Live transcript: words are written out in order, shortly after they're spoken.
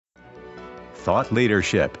thought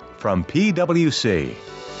leadership from PwC.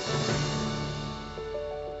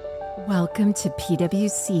 Welcome to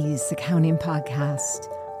PwC's Accounting Podcast.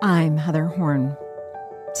 I'm Heather Horn.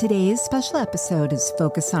 Today's special episode is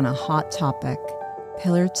focused on a hot topic,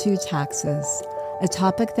 Pillar Two taxes, a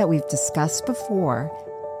topic that we've discussed before,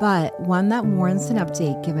 but one that warrants an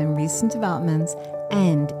update given recent developments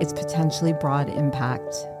and its potentially broad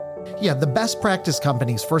impact. Yeah, the best practice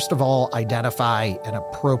companies, first of all, identify an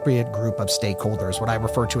appropriate group of stakeholders, what I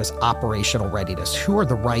refer to as operational readiness. Who are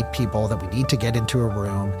the right people that we need to get into a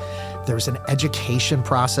room? There's an education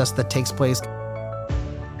process that takes place.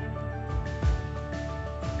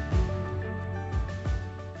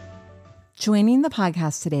 Joining the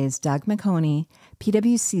podcast today is Doug McHoney,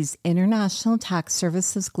 PwC's International Tax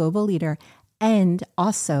Services Global Leader and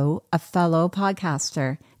also a fellow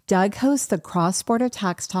podcaster. Doug hosts the Cross-Border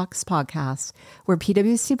Tax Talks podcast, where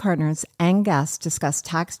PwC partners and guests discuss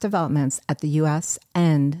tax developments at the U.S.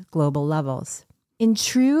 and global levels. In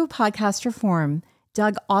true podcaster form,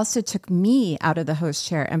 Doug also took me out of the host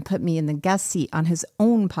chair and put me in the guest seat on his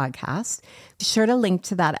own podcast. Be sure to link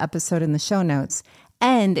to that episode in the show notes.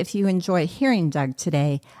 And if you enjoy hearing Doug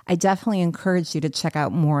today, I definitely encourage you to check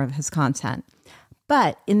out more of his content.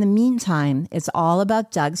 But in the meantime, it's all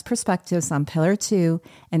about Doug's perspectives on Pillar Two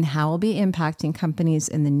and how it will be impacting companies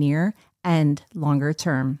in the near and longer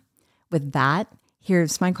term. With that,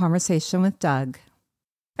 here's my conversation with Doug.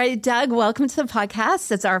 All right, Doug, welcome to the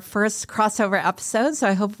podcast. It's our first crossover episode, so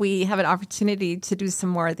I hope we have an opportunity to do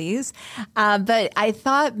some more of these. But I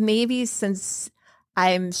thought maybe since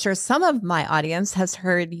I'm sure some of my audience has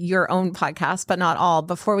heard your own podcast, but not all.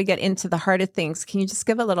 Before we get into the heart of things, can you just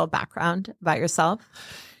give a little background about yourself?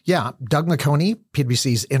 Yeah, Doug McHoney,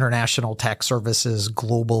 PwC's International Tax Services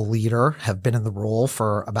Global Leader, have been in the role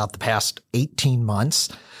for about the past 18 months.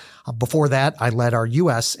 Before that, I led our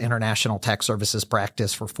U.S. International Tax Services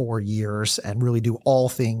practice for 4 years and really do all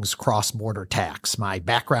things cross-border tax. My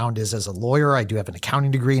background is as a lawyer. I do have an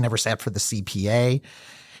accounting degree, never sat for the CPA.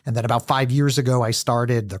 And then about 5 years ago, I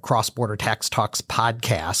started the Cross-Border Tax Talks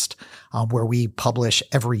podcast, where we publish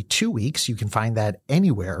every 2 weeks. You can find that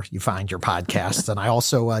anywhere you find your podcasts. And I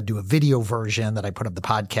also do a video version that I put up the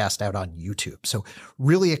podcast out on YouTube. So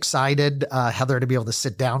really excited, Heather, to be able to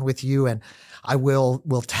sit down with you. And I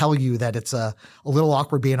will tell you that it's a little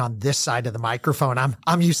awkward being on this side of the microphone.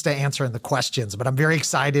 I'm used to answering the questions, but I'm very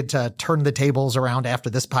excited to turn the tables around after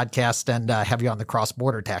this podcast and have you on the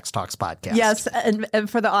Cross-Border Tax Talks podcast. Yes, and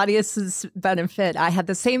for the audience's benefit, I had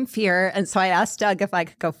the same fear, and so I asked Doug if I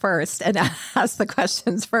could go first and ask the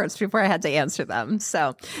questions first before I had to answer them.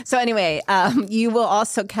 So anyway, you will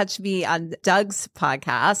also catch me on Doug's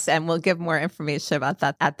podcast, and we'll give more information about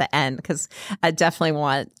that at the end because I definitely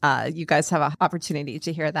want you guys to have an opportunity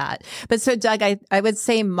to hear that. But so, Doug, I would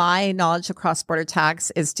say my knowledge of cross-border tax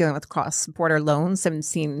is dealing with cross-border loans and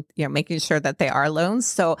making sure that they are loans.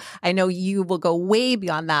 So I know you will go way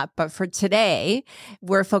beyond that. But for today,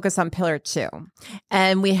 we're focused on Pillar Two.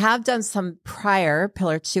 And we have done some prior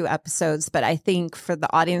Pillar Two episodes, but I think for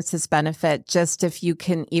the audience's benefit, just if you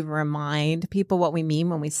can even remind people what we mean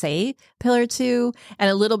when we say Pillar Two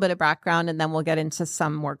and a little bit of background, and then we'll get into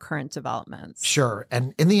some more current developments. Sure.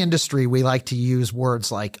 And in the industry, we like to use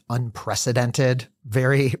words like unprecedented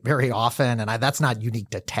very, very often. And that's not unique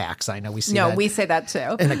to tax. I know we see that. We say that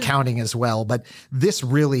too. In accounting as well. But this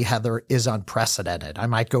really, Heather, is unprecedented. I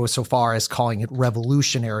might go so far as calling it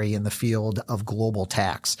revolutionary in the field of global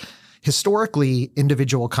tax. Historically,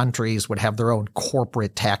 individual countries would have their own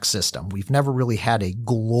corporate tax system. We've never really had a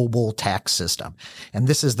global tax system. And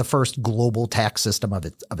this is the first global tax system of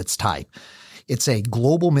its type. It's a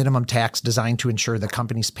global minimum tax designed to ensure that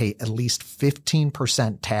companies pay at least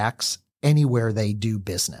 15% tax anywhere they do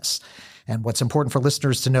business. And what's important for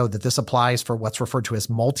listeners to know that this applies for what's referred to as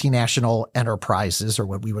multinational enterprises, or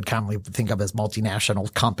what we would commonly think of as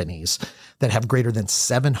multinational companies that have greater than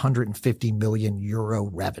 750 million euro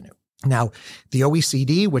revenue. Now, the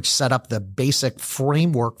OECD, which set up the basic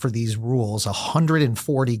framework for these rules,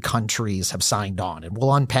 140 countries have signed on. And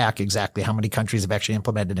we'll unpack exactly how many countries have actually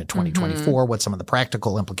implemented in 2024, what some of the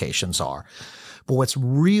practical implications are. But what's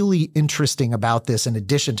really interesting about this, in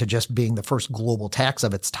addition to just being the first global tax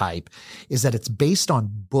of its type, is that it's based on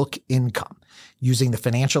book income using the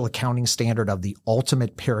financial accounting standard of the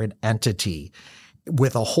ultimate parent entity,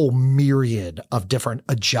 with a whole myriad of different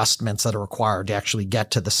adjustments that are required to actually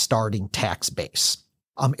get to the starting tax base.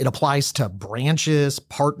 It applies to branches,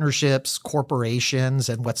 partnerships, corporations.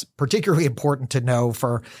 And what's particularly important to know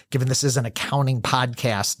given this is an accounting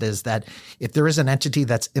podcast, is that if there is an entity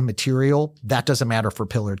that's immaterial, that doesn't matter for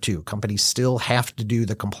Pillar Two. Companies still have to do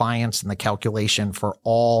the compliance and the calculation for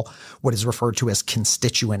all what is referred to as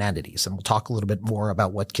constituent entities. And we'll talk a little bit more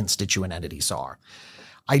about what constituent entities are.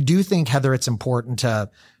 I do think, Heather, it's important to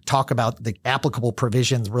talk about the applicable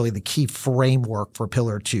provisions, really the key framework for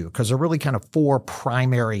Pillar Two, because there are really kind of four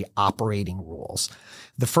primary operating rules.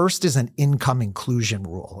 The first is an income inclusion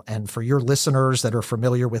rule. And for your listeners that are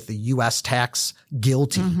familiar with the U.S. tax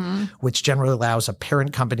GILTI, which generally allows a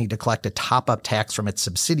parent company to collect a top-up tax from its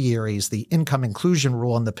subsidiaries, the income inclusion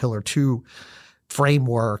rule in the Pillar Two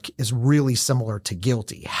framework is really similar to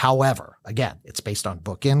GILTI. However, again, it's based on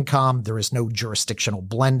book income. There is no jurisdictional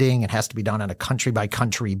blending. It has to be done on a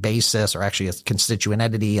country-by-country basis, or actually a constituent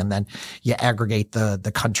entity, and then you aggregate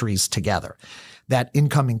the countries together. That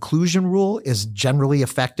income inclusion rule is generally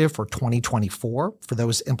effective for 2024 for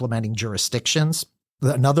those implementing jurisdictions.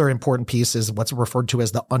 Another important piece is what's referred to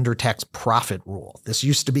as the undertax profit rule. This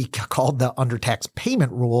used to be called the undertax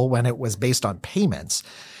payment rule when it was based on payments.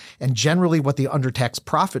 And generally what the undertax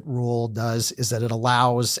profit rule does is that it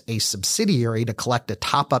allows a subsidiary to collect a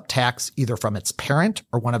top-up tax either from its parent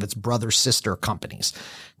or one of its brother-sister companies.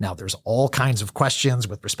 Now, there's all kinds of questions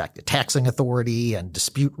with respect to taxing authority and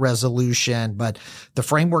dispute resolution, but the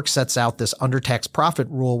framework sets out this undertax profit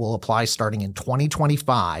rule will apply starting in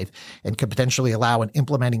 2025 and could potentially allow an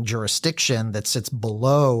implementing jurisdiction that sits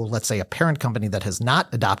below, let's say, a parent company that has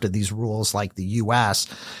not adopted these rules like the U.S.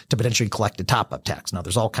 to potentially collect a top-up tax. Now,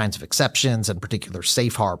 there's all kinds of exceptions and particular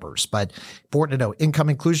safe harbors, but important to know, income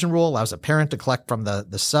inclusion rule allows a parent to collect from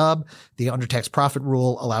the sub. The undertax profit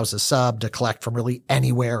rule allows a sub to collect from really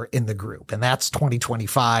anywhere in the group. And that's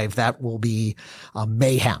 2025. That will be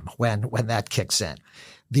mayhem when that kicks in.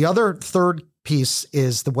 The other third piece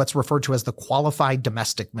is what's referred to as the qualified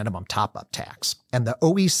domestic minimum top-up tax. And the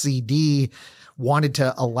OECD wanted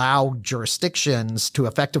to allow jurisdictions to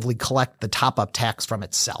effectively collect the top-up tax from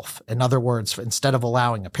itself. In other words, instead of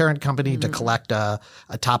allowing a parent company to collect a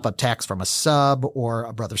top-up tax from a sub or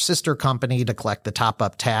a brother-sister company to collect the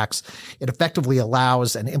top-up tax, it effectively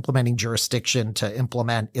allows an implementing jurisdiction to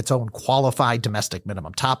implement its own qualified domestic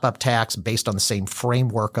minimum top-up tax based on the same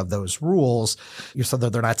framework of those rules, so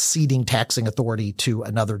that they're not ceding taxing authority to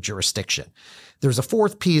another jurisdiction. There's a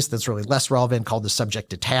fourth piece that's really less relevant called the subject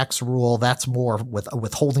to tax rule. That's more with a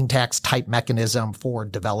withholding tax type mechanism for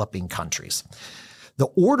developing countries. The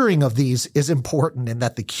ordering of these is important in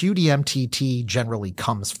that the QDMTT generally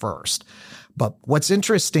comes first. But what's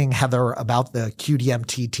interesting, Heather, about the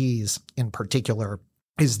QDMTTs in particular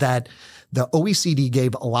is that the OECD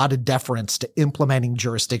gave a lot of deference to implementing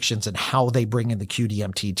jurisdictions and how they bring in the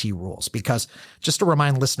QDMTT rules. Because just to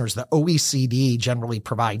remind listeners, the OECD generally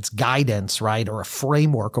provides guidance, right, or a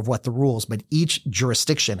framework of what the rules, but each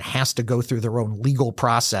jurisdiction has to go through their own legal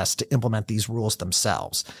process to implement these rules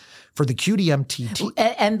themselves. For the QDMTT.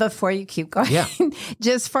 And before you keep going,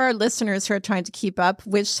 just for our listeners who are trying to keep up,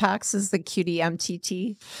 which tax is the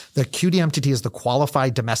QDMTT? The QDMTT is the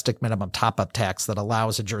qualified domestic minimum top-up tax that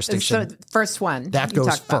allows a jurisdiction. So first one. That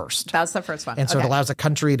goes first. That's the first one. And so it allows a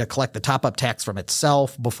country to collect the top-up tax from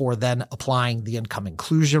itself before then applying the income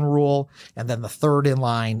inclusion rule. And then the third in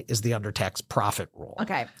line is the undertax profit rule.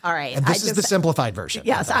 Okay. All right. And this is the simplified version.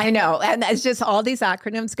 Yes, I know. And it's just all these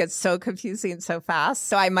acronyms get so confusing so fast.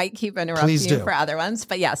 So I might keep interrupting you for other ones.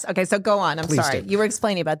 But yes. Okay. So go on. I'm sorry. You were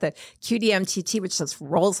explaining about the QDMTT, which just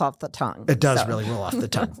rolls off the tongue. It does really roll off the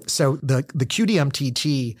tongue. So the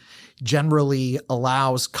QDMTT generally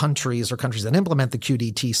allows countries that implement the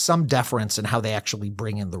QDT some deference in how they actually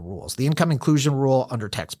bring in the rules. The income inclusion rule,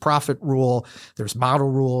 undertax profit rule, there's model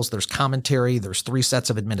rules, there's commentary, there's 3 sets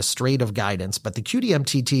of administrative guidance, but the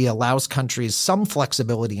QDMTT allows countries some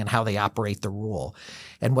flexibility in how they operate the rule.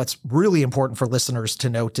 And what's really important for listeners to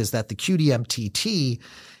note is that the QDMTT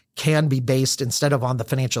can be based, instead of on the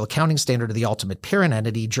financial accounting standard of the ultimate parent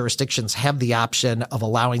entity, jurisdictions have the option of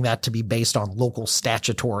allowing that to be based on local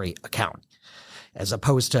statutory accounting, as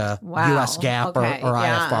opposed to U.S. GAAP or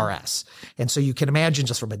IFRS. And so you can imagine,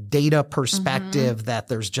 just from a data perspective, that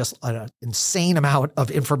there's just an insane amount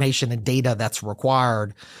of information and data that's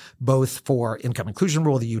required, both for income inclusion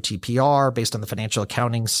rule, the UTPR, based on the financial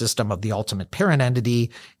accounting system of the ultimate parent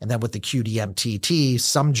entity, and then with the QDMTT,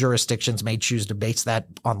 some jurisdictions may choose to base that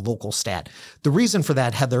on local stat. The reason for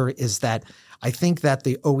that, Heather, is that I think that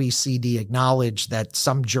the OECD acknowledged that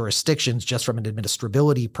some jurisdictions, just from an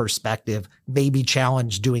administrability perspective, may be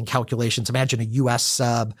challenged doing calculations. Imagine a U.S.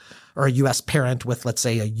 sub or a U.S. parent with, let's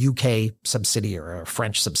say, a U.K. subsidiary or a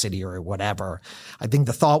French subsidiary or whatever. I think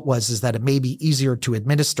the thought is that it may be easier to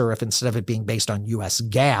administer if instead of it being based on U.S.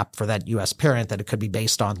 GAAP for that U.S. parent, that it could be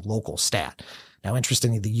based on local stat. Now,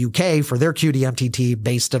 interestingly, the UK, for their QDMTT,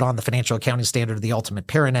 based it on the financial accounting standard of the ultimate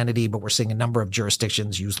parent entity, but we're seeing a number of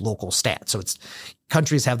jurisdictions use local stat. So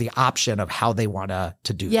countries have the option of how they want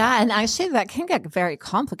to do that. Yeah, and actually that can get very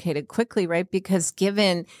complicated quickly, right? Because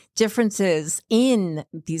given differences in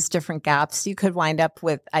these different gaps, you could wind up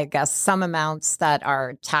with, I guess, some amounts that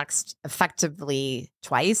are taxed effectively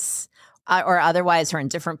twice. Or otherwise, or in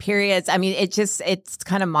different periods. I mean, it's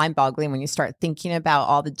kind of mind-boggling when you start thinking about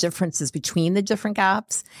all the differences between the different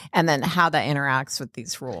gaps and then how that interacts with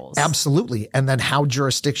these rules. Absolutely. And then how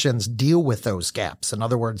jurisdictions deal with those gaps. In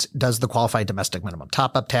other words, does the qualified domestic minimum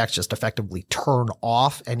top-up tax just effectively turn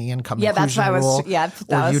off any income inclusion rule or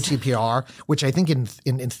UTPR, which I think in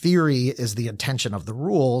theory is the intention of the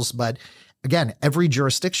rules, but again, every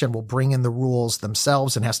jurisdiction will bring in the rules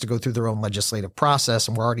themselves and has to go through their own legislative process.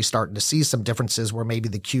 And we're already starting to see some differences where maybe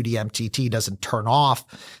the QDMTT doesn't turn off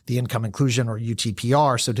the income inclusion or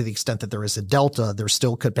UTPR. So to the extent that there is a delta, there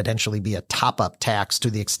still could potentially be a top-up tax to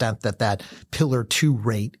the extent that that Pillar Two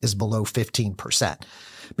rate is below 15%.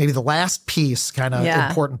 Maybe the last piece, kind of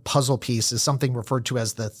important puzzle piece, is something referred to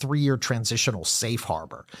as the 3-year transitional safe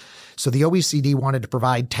harbor. So the OECD wanted to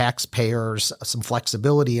provide taxpayers some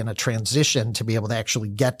flexibility in a transition to be able to actually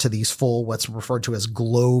get to these full, what's referred to as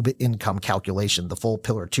globe income calculation, the full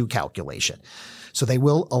Pillar Two calculation. So they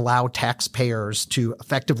will allow taxpayers to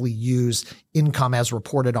effectively use income as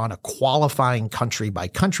reported on a qualifying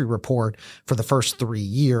country-by-country report for the first 3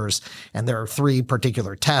 years. And there are 3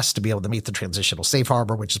 particular tests to be able to meet the transitional safe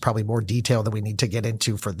harbor, which is probably more detail than we need to get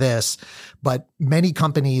into for this. But many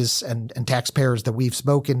companies and taxpayers that we've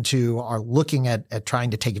spoken to are looking at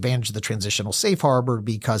trying to take advantage of the transitional safe harbor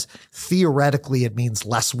because theoretically it means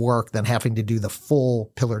less work than having to do the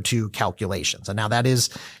full Pillar Two calculations. And now that is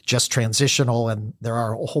just transitional, and there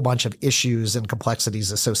are a whole bunch of issues and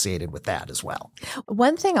complexities associated with that as well.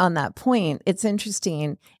 One thing on that point, it's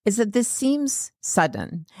interesting, is that this seems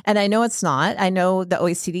sudden. And I know it's not. I know the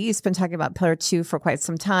OECD has been talking about Pillar Two for quite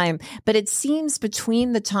some time, but it seems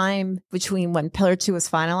between the time between when Pillar Two was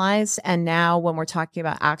finalized and now when we're talking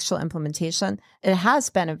about actual implementation, it has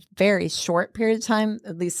been a very short period of time.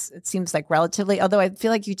 At least it seems like relatively, although I feel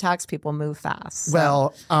like you tax people move fast. So.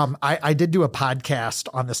 Well, I did do a podcast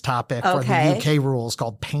on this topic for the UK rules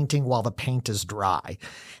called Painting While the Paint is Dry.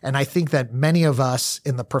 And I think that many of us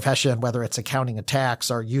in the profession, whether it's accounting and tax,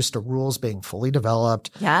 are used to rules being fully developed,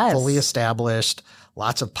 fully established,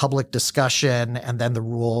 lots of public discussion, and then the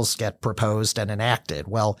rules get proposed and enacted.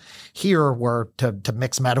 Well, here we're, to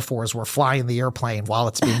mix metaphors, we're flying the airplane while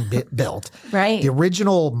it's being built. Right. The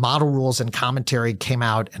original model rules and commentary came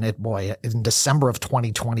out in December of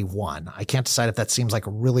 2021. I can't decide if that seems like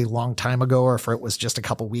a really long time ago or if it was just a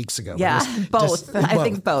couple weeks ago. Yeah, both. I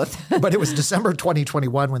think both. But it was December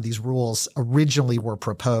 2021 when these rules originally were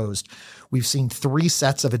proposed. We've seen 3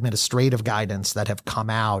 sets of administrative guidance that have come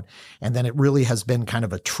out, and then it really has been kind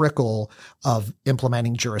of a trickle of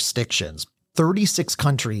implementing jurisdictions. 36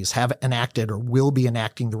 countries have enacted or will be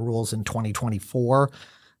enacting the rules in 2024.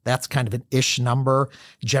 That's kind of an ish number.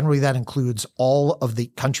 Generally, that includes all of the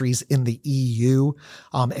countries in the EU,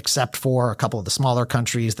 except for a couple of the smaller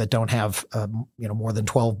countries that don't have, more than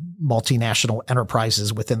 12 multinational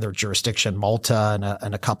enterprises within their jurisdiction, Malta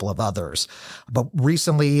and a couple of others. But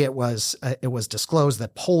recently, it was disclosed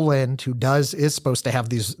that Poland, who is supposed to have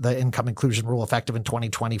the income inclusion rule effective in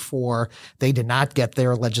 2024, they did not get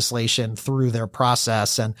their legislation through their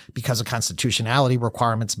process, and because of constitutionality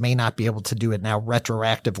requirements, may not be able to do it now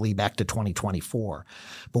retroactively back to 2024.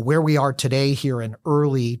 But where we are today here in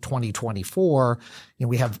early 2024,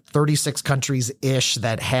 we have 36 countries-ish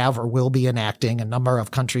that have or will be enacting. A number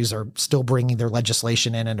of countries are still bringing their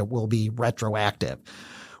legislation in, and it will be retroactive.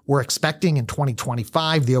 We're expecting in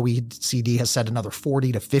 2025, the OECD has said another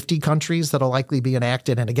 40 to 50 countries that will likely be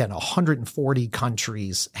enacted. And again, 140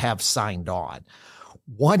 countries have signed on.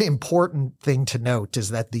 One important thing to note is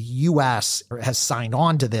that the U.S. has signed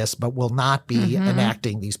on to this, but will not be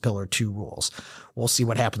enacting these Pillar Two rules. We'll see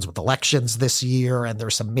what happens with elections this year, and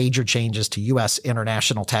there's some major changes to U.S.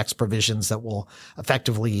 international tax provisions that will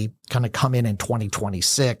effectively kind of come in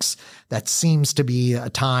 2026. That seems to be a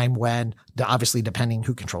time when, obviously depending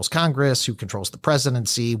who controls Congress, who controls the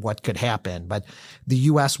presidency, what could happen. But the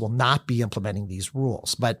U.S. will not be implementing these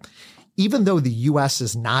rules. But even though the U.S.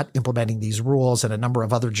 is not implementing these rules and a number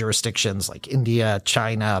of other jurisdictions like India,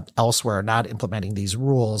 China, elsewhere are not implementing these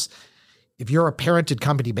rules, if you're a parented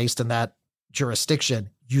company based in that jurisdiction,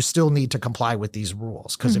 you still need to comply with these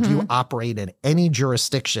rules. Because if you operate in any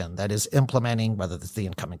jurisdiction that is implementing, whether it's the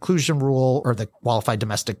income inclusion rule or the qualified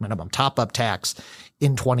domestic minimum top-up tax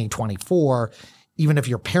in 2024, even if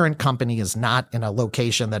your parent company is not in a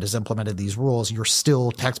location that has implemented these rules,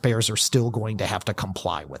 taxpayers are still going to have to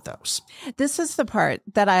comply with those. This is the part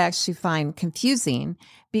that I actually find confusing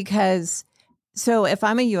because so if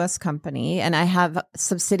I'm a U.S. company and I have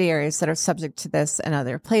subsidiaries that are subject to this in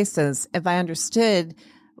other places, if I understood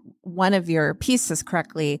one of your pieces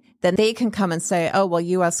correctly, then they can come and say, oh, well,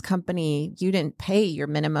 U.S. company, you didn't pay your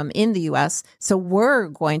minimum in the U.S., so we're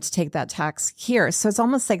going to take that tax here. So it's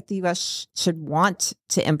almost like the U.S. should want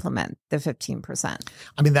to implement the 15%.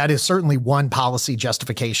 I mean, that is certainly one policy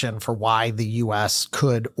justification for why the U.S.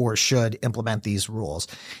 could or should implement these rules.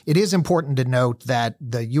 It is important to note that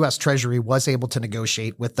the U.S. Treasury was able to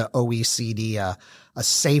negotiate with the OECD a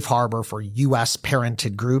safe harbor for U.S.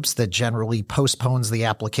 parented groups that generally postpones the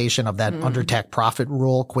application of that under-tax profit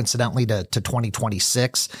rule, coincidentally, to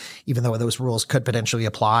 2026, even though those rules could potentially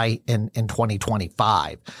apply in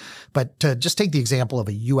 2025. But to just take the example of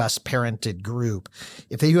a U.S. parented group,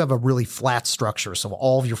 if you have a really flat structure, so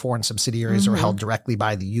all of your foreign subsidiaries are held directly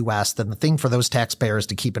by the U.S., then the thing for those taxpayers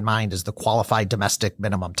to keep in mind is the qualified domestic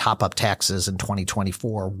minimum top-up taxes in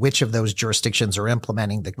 2024. Which of those jurisdictions are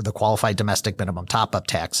implementing the qualified domestic minimum top-up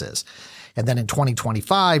taxes? And then in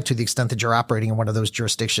 2025, to the extent that you're operating in one of those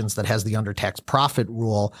jurisdictions that has the under-tax profit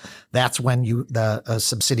rule, that's when the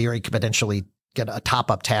subsidiary could potentially get a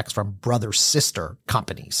top-up tax from brother-sister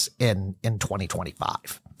companies in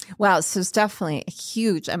 2025. Wow. So it's definitely a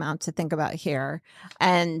huge amount to think about here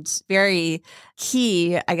and very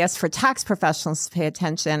key, I guess, for tax professionals to pay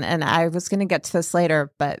attention. And I was going to get to this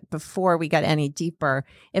later, but before we get any deeper,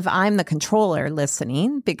 if I'm the controller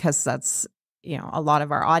listening, because that's, a lot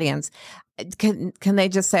of our audience, can they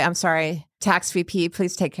just say, I'm sorry, tax VP,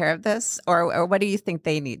 please take care of this? Or what do you think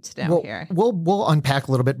they need to know here? We'll unpack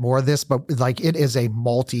a little bit more of this, but it is a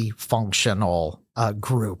multifunctional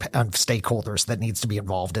group of stakeholders that needs to be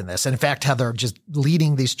involved in this. And in fact, Heather, just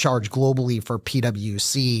leading this charge globally for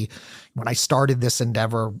PwC, when I started this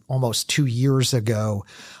endeavor almost 2 years ago,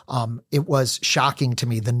 it was shocking to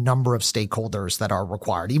me the number of stakeholders that are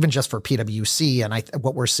required, even just for PwC. And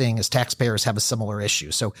what we're seeing is taxpayers have a similar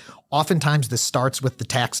issue. So oftentimes this starts with the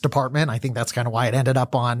tax department. I think that's kind of why it ended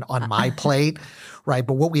up on my plate, right?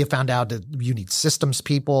 But what we have found out is you need systems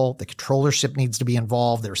people, the controllership needs to be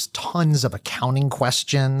involved. There's tons of accounting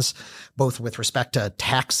questions, both with respect to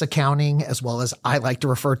tax accounting, as well as I like to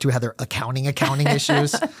refer to, Heather, accounting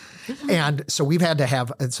issues. And so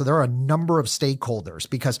there are a number of stakeholders,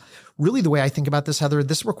 because really the way I think about this, Heather,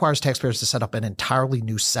 this requires taxpayers to set up an entirely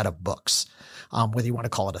new set of books. Whether you want to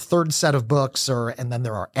call it a third set of books and then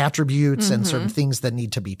there are attributes and certain things that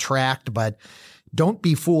need to be tracked. But don't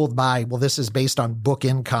be fooled by, well, this is based on book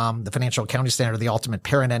income, the financial accounting standard, the ultimate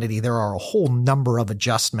parent entity. There are a whole number of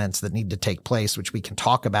adjustments that need to take place, which we can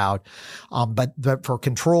talk about. But for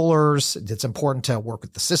controllers, it's important to work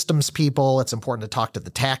with the systems people. It's important to talk to the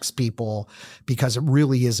tax people, because it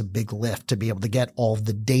really is a big lift to be able to get all of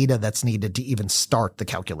the data that's needed to even start the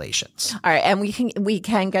calculations. All right. And we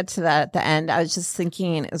can get to that at the end. I was just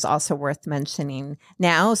thinking it was also worth mentioning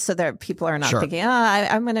now so that people are not thinking,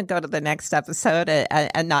 I'm going to go to the next episode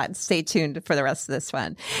and not stay tuned for the rest of this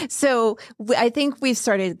one. So I think we've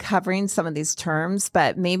started covering some of these terms,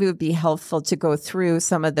 but maybe it would be helpful to go through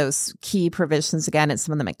some of those key provisions again and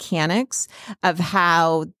some of the mechanics of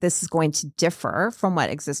how this is going to differ from what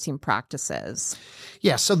existing practice is.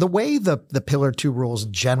 Yeah. So the way the Pillar Two rules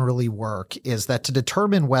generally work is that to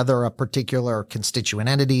determine whether a particular constituent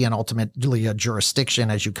entity and ultimately a jurisdiction,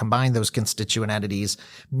 as you combine those constituent entities,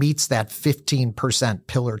 meets that 15%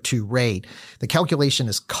 Pillar Two rate, the calculation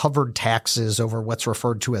is covered taxes over what's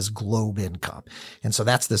referred to as globe income. And so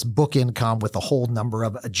that's this book income with a whole number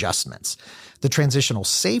of adjustments. The transitional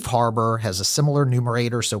safe harbor has a similar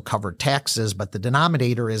numerator, so covered taxes, but the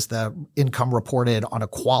denominator is the income reported on a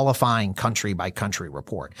qualifying country-by-country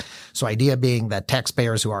report. So idea being that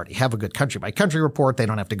taxpayers who already have a good country-by-country report, they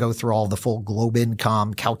don't have to go through all the full globe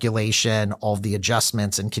income calculation, all the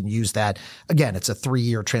adjustments, and can use that. Again, it's a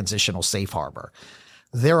 3-year transitional safe harbor.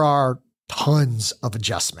 There are tons of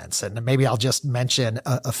adjustments. And maybe I'll just mention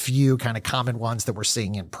a few kind of common ones that we're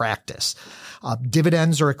seeing in practice.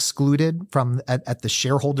 Dividends are excluded from at the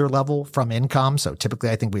shareholder level from income. So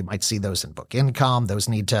typically, I think we might see those in book income. Those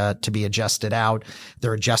need to be adjusted out.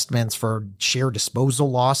 There are adjustments for share disposal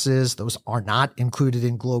losses. Those are not included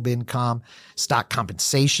in globe income. Stock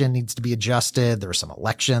compensation needs to be adjusted. There are some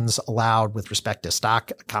elections allowed with respect to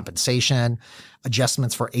stock compensation.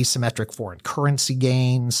 Adjustments for asymmetric foreign currency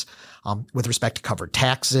gains. With respect to covered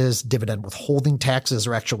taxes, dividend withholding taxes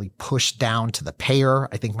are actually pushed down to the payer.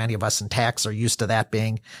 I think many of us in tax are used to that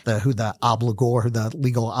being who the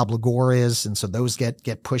legal obligor is. And so those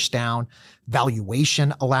get pushed down.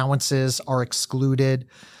 Valuation allowances are excluded.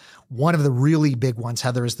 One of the really big ones,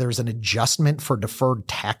 Heather, is there's an adjustment for deferred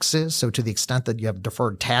taxes. So to the extent that you have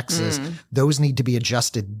deferred taxes, those need to be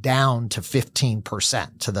adjusted down to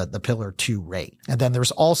 15% to the Pillar Two rate. And then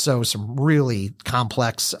there's also some really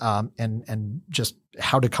complex and just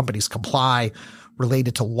how do companies comply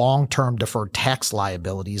related to long-term deferred tax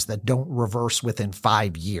liabilities that don't reverse within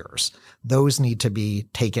 5 years. Those need to be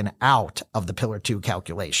taken out of the Pillar Two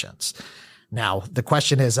calculations. Now, the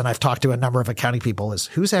question is, and I've talked to a number of accounting people, is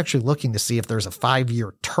who's actually looking to see if there's a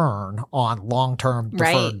 5-year turn on long-term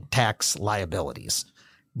deferred tax liabilities?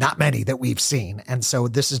 Not many that we've seen. And so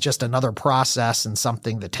this is just another process and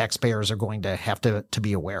something that taxpayers are going to have to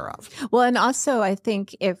be aware of. Well, and also I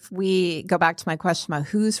think if we go back to my question about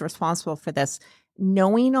who's responsible for this,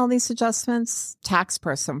 knowing all these adjustments, tax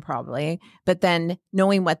person probably, but then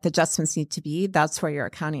knowing what the adjustments need to be, that's where your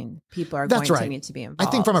accounting people are going to need to be involved.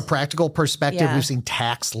 I think from a practical perspective, we've seen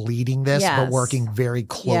tax leading this, but working very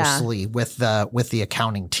closely with the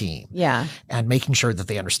accounting team. Yeah. And making sure that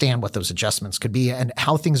they understand what those adjustments could be and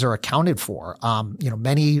how things are accounted for.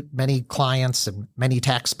 Many clients and many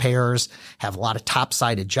taxpayers have a lot of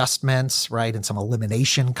top-side adjustments, right? And some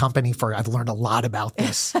elimination company I've learned a lot about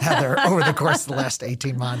this, Heather, over the course of the last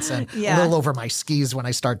 18 months and a little over my skis when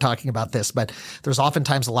I start talking about this. But there's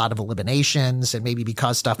oftentimes a lot of eliminations, and maybe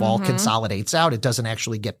because stuff all consolidates out, it doesn't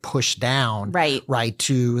actually get pushed down right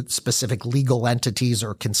to specific legal entities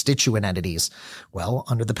or constituent entities. Well,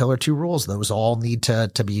 under the Pillar Two rules, those all need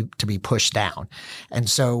to be pushed down. And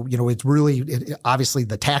so, it's really, obviously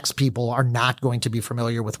the tax people are not going to be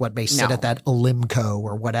familiar with what may sit at that Elimco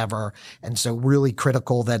or whatever. And so really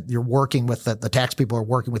critical that you're working with the tax people are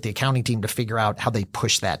working with the accounting team to figure out how they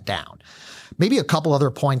push that down. Maybe a couple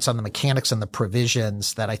other points on the mechanics and the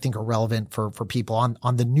provisions that I think are relevant for people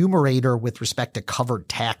on the numerator with respect to covered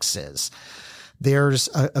taxes. There's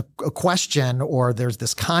a question, or there's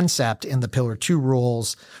this concept in the Pillar Two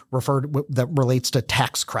rules that relates to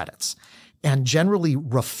tax credits. And generally,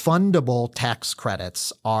 refundable tax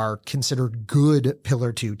credits are considered good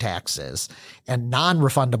Pillar Two taxes, and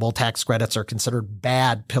non-refundable tax credits are considered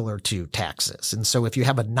bad Pillar Two taxes. And so if you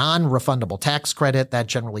have a non-refundable tax credit, that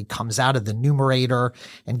generally comes out of the numerator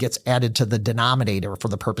and gets added to the denominator for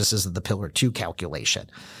the purposes of the Pillar Two calculation.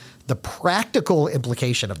 The practical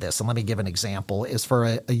implication of this, and let me give an example, is for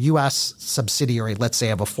a U.S. subsidiary, let's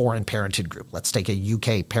say of a foreign parented group. Let's take a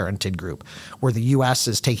UK parented group where the U.S.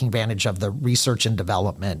 is taking advantage of the research and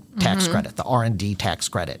development tax credit, the R&D tax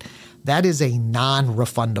credit. That is a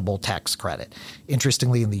non-refundable tax credit.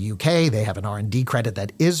 Interestingly, in the UK, they have an R&D credit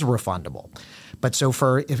that is refundable. But so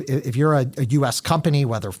if you're a U.S. company,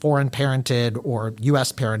 whether foreign parented or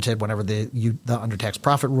U.S. parented, whenever the undertax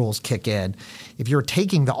profit rules kick in, if you're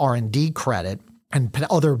taking the R&D credit, and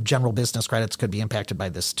other general business credits could be impacted by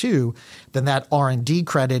this too, then that R&D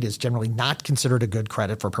credit is generally not considered a good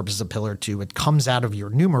credit for purposes of Pillar Two. It comes out of your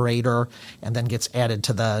numerator and then gets added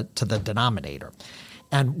to the denominator.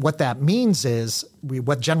 And what that means is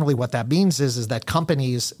that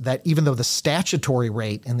companies that, even though the statutory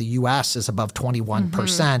rate in the U.S. is above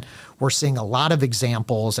 21%, we're seeing a lot of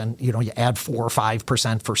examples, and you add 4 or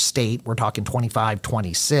 5% for state, we're talking 25,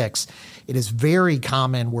 26. It is very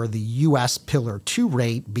common where the U.S. Pillar Two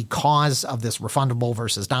rate, because of this refundable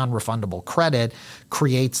versus non-refundable credit,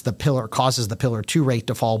 causes the Pillar Two rate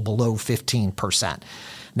to fall below 15%.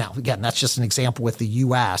 Now, again, that's just an example with the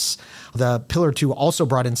U.S. The Pillar Two also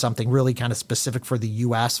brought in something really kind of specific for the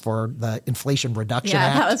U.S. for the Inflation Reduction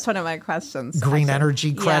Act. Yeah, that was one of my questions. Green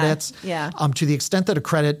energy credits. Yeah. To the extent that a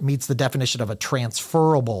credit meets the definition of a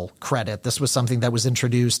transferable credit, this was something that was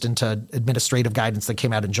introduced into administrative guidance that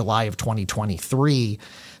came out in July of 2023.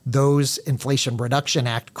 Those Inflation Reduction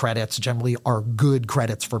Act credits generally are good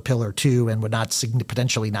credits for Pillar Two and would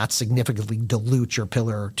potentially not significantly dilute your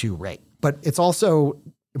Pillar Two rate. But it's also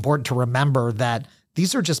important to remember that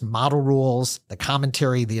These are just model rules, the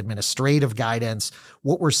commentary, the administrative guidance.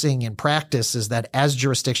 What we're seeing in practice is that as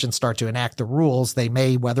jurisdictions start to enact the rules, they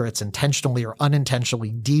may, whether it's intentionally or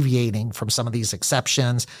unintentionally, deviating from some of these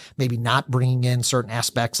exceptions, maybe not bringing in certain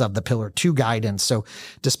aspects of the Pillar Two guidance. So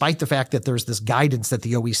despite the fact that there's this guidance that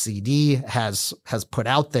the OECD has put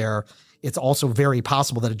out there, it's also very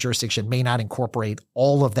possible that a jurisdiction may not incorporate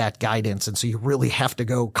all of that guidance. And so you really have to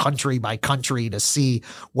go country by country to see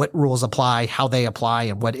what rules apply, how they apply,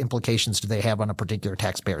 and what implications do they have on a particular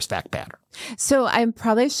taxpayer's fact pattern. So I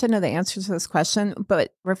probably should know the answer to this question,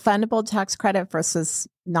 but refundable tax credit versus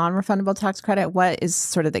non-refundable tax credit, what is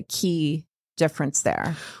sort of the key difference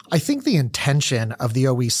there? I think the intention of the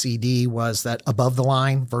OECD was that above the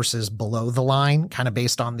line versus below the line, kind of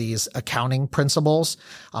based on these accounting principles.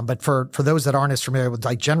 But for those that aren't as familiar with,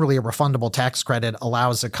 like, generally a refundable tax credit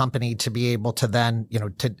allows a company to be able to then,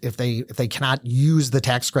 if they cannot use the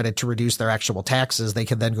tax credit to reduce their actual taxes, they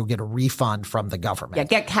can then go get a refund from the government. Yeah,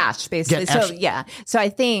 get cash, basically. So I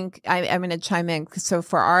think I'm going to chime in. So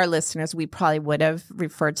for our listeners, we probably would have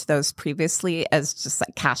referred to those previously as just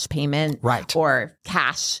like cash payment. Right. Or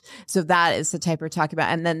cash. So that is the type we're talking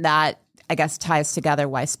about. And then that, I guess, ties together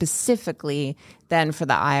why specifically then for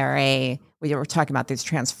the IRA, we were talking about these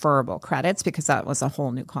transferable credits, because that was a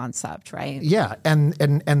whole new concept, right? Yeah. And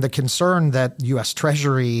the concern that U.S.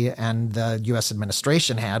 Treasury and the U.S.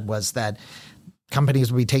 administration had was that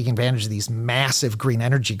companies would be taking advantage of these massive green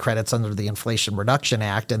energy credits under the Inflation Reduction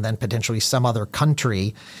Act, and then potentially some other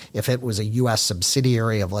country, if it was a U.S.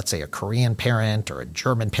 subsidiary of, let's say, a Korean parent or a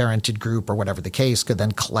German parented group or whatever the case, could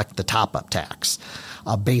then collect the top-up tax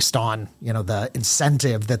based on, the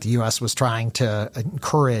incentive that the U.S. was trying to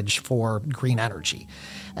encourage for green energy.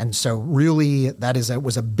 And so really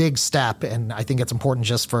was a big step. And I think it's important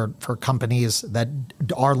just for companies that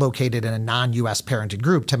are located in a non-U.S. parented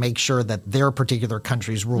group to make sure that their particular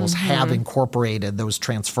country's rules have incorporated those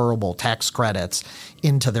transferable tax credits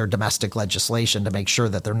into their domestic legislation to make sure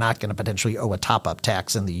that they're not going to potentially owe a top-up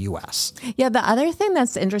tax in the U.S. Yeah, the other thing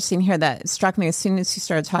that's interesting here that struck me as soon as you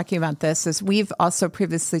started talking about this is we've also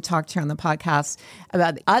previously talked here on the podcast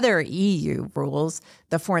about the other EU rules,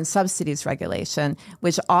 the foreign subsidies regulation,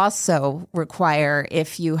 which also require,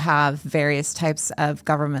 if you have various types of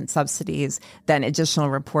government subsidies, then additional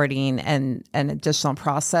reporting and an additional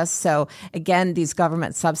process. So again, these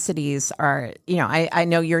government subsidies are, I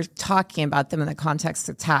know you're talking about them in the context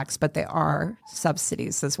of tax, but they are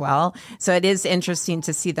subsidies as well. So it is interesting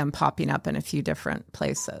to see them popping up in a few different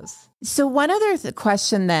places. So one other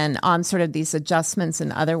question then on sort of these adjustments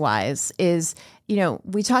and otherwise is,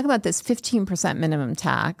 we talk about this 15% minimum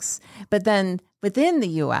tax, but then within the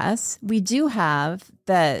U.S., we do have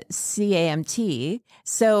the CAMT.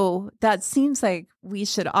 So that seems like we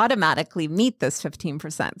should automatically meet this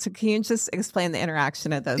 15%. So can you just explain the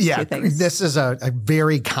interaction of those two things? This is a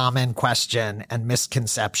very common question and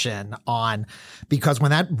misconception because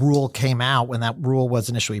when that rule came out, when that rule was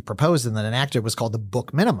initially proposed and then enacted, it was called the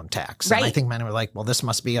book minimum tax. Right. And I think many were like, well, this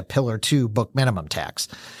must be a Pillar Two book minimum tax.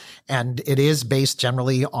 And it is based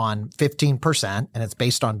generally on 15%, and it's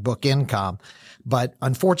based on book income. But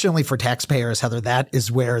unfortunately for taxpayers, Heather, that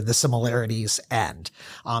is where the similarities end.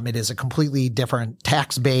 It is a completely different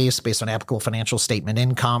tax base based on applicable financial statement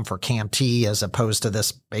income for CAMT, as opposed to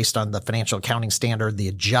this based on the financial accounting standard. The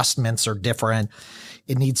adjustments are different.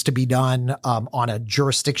 It needs to be done on a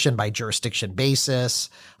jurisdiction by jurisdiction basis,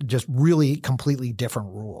 just really completely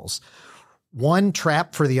different rules. One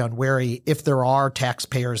trap for the unwary, if there are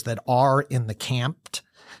taxpayers that are in the CAMT,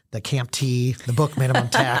 the book minimum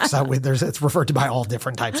tax, it's referred to by all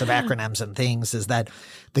different types of acronyms and things, is that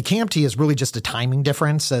the CAMT is really just a timing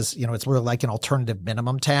difference, as it's really like an alternative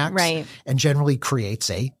minimum tax, right? And generally creates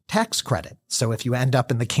a tax credit. So if you end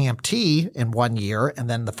up in the CAMT in 1 year and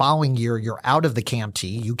then the following year you're out of the CAMT,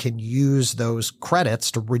 you can use those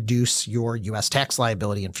credits to reduce your U.S. tax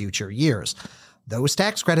liability in future years. Those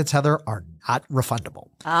tax credits, Heather, are not refundable.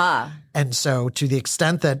 And so to the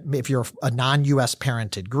extent that if you're a non-U.S.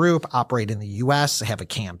 parented group, operate in the U.S., have a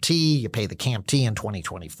CAMT, you pay the CAMT in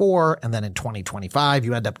 2024, and then in 2025,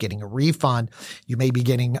 you end up getting a refund. You may be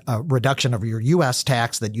getting a reduction of your U.S.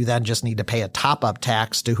 tax that you then just need to pay a top-up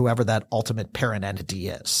tax to whoever that ultimate parent entity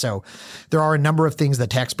is. So there are a number of things that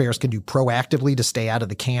taxpayers can do proactively to stay out of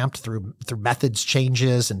the CAMT through methods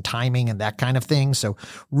changes and timing and that kind of thing. So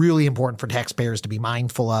really important for taxpayers to be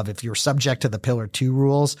mindful of. If you're subject to the Pillar Two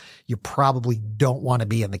rules, you probably don't want to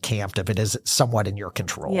be in the CAMT if it is somewhat in your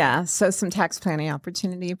control. Yeah. So some tax planning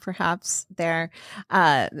opportunity perhaps there.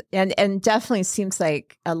 And definitely seems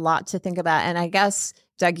like a lot to think about. And I guess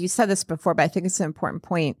Doug, you said this before, but I think it's an important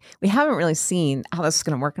point. We haven't really seen how this is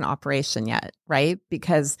going to work in operation yet, right?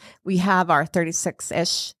 Because we have our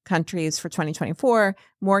 36-ish countries for 2024,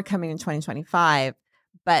 more coming in 2025.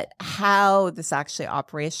 But how this actually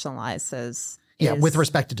operationalizes with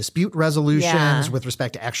respect to dispute resolutions, with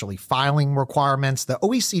respect to actually filing requirements, the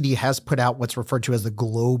OECD has put out what's referred to as the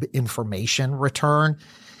Globe Information Return.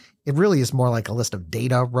 It really is more like a list of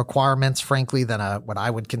data requirements, frankly, than what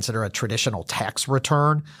I would consider a traditional tax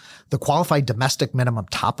return. The qualified domestic minimum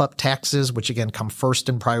top-up taxes, which again come first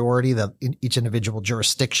in priority, that each individual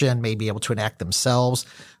jurisdiction may be able to enact themselves.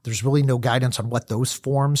 There's really no guidance on what those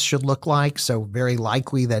forms should look like. So very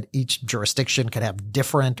likely that each jurisdiction could have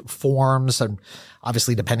different forms, and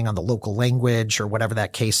obviously depending on the local language or whatever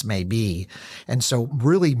that case may be. And so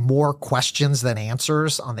really more questions than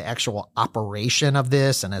answers on the actual operation of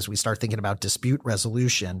this. And as we start thinking about dispute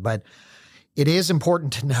resolution, but it is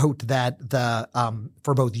important to note that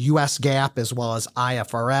for both U.S. GAAP as well as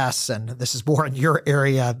IFRS, and this is more in your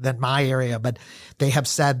area than my area, but they have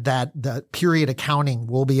said that the period accounting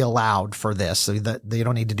will be allowed for this, so that they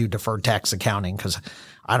don't need to do deferred tax accounting, because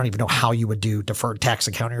I don't even know how you would do deferred tax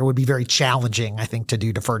accounting. It would be very challenging, I think, to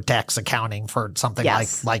do deferred tax accounting for something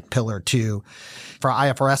like Pillar Two. For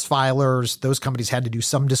IFRS filers, those companies had to do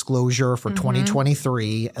some disclosure for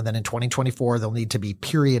 2023, and then in 2024, they'll need to be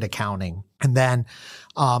period accounting. And then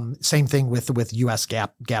same thing with U.S.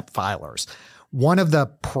 GAAP filers. One of the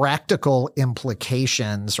practical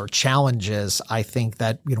implications or challenges, I think,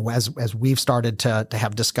 that, as we've started to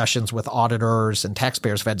have discussions with auditors, and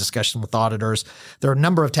taxpayers have had discussions with auditors, there are a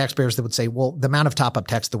number of taxpayers that would say, well, the amount of top-up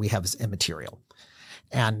tax that we have is immaterial.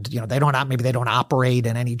 And, maybe they don't operate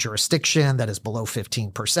in any jurisdiction that is below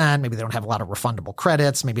 15%. Maybe they don't have a lot of refundable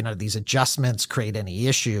credits. Maybe none of these adjustments create any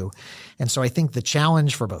issue. And so I think the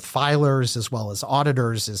challenge for both filers as well as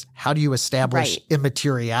auditors is, how do you establish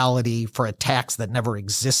immateriality for a tax that never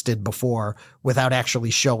existed before without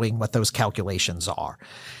actually showing what those calculations are?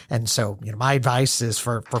 And so, my advice is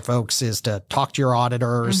for folks is to talk to your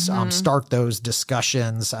auditors, start those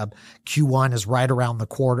discussions. Q1 is right around the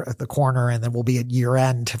corner, and then we'll be at year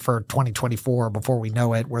end for 2024 before we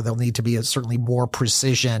know it, where there'll need to be certainly more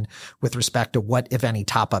precision with respect to what, if any,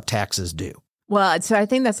 top-up taxes do. Well, so I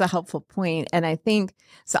think that's a helpful point. And I think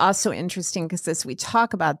it's also interesting because as we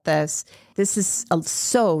talk about this is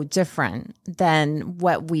so different than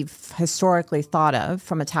what we've historically thought of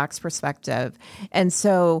from a tax perspective. And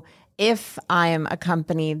so if I am a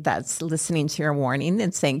company that's listening to your warning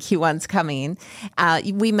and saying Q1's coming,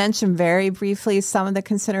 we mentioned very briefly some of the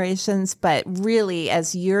considerations, but really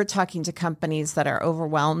as you're talking to companies that are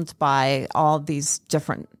overwhelmed by all these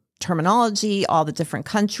different terminology, all the different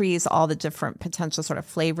countries, all the different potential sort of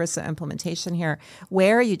flavors of implementation here,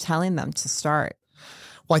 where are you telling them to start?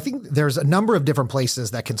 Well, I think there's a number of different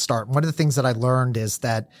places that can start. One of the things that I learned is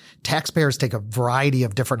that taxpayers take a variety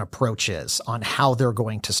of different approaches on how they're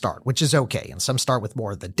going to start, which is okay. And some start with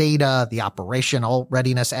more of the data, the operational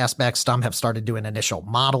readiness aspects. Some have started doing initial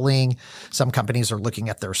modeling. Some companies are looking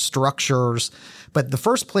at their structures. But the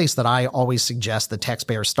first place that I always suggest that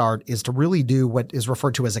taxpayers start is to really do what is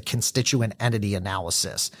referred to as a constituent entity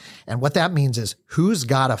analysis. And what that means is who's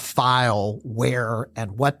got a file where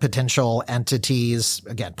and what potential entities,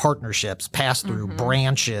 again, partnerships, pass-through,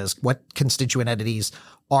 branches, what constituent entities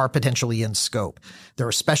are potentially in scope. There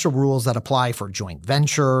are special rules that apply for joint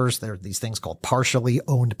ventures. There are these things called partially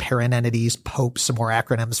owned parent entities, POPE, some more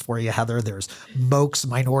acronyms for you, Heather. There's MOCs,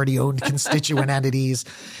 minority owned constituent entities.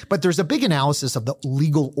 But there's a big analysis of the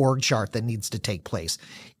legal org chart that needs to take place.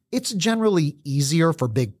 It's generally easier for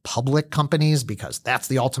big public companies because that's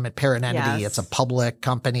the ultimate parent entity. Yes. It's a public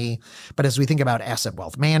company. But as we think about asset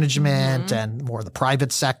wealth management and more of the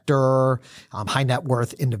private sector, high net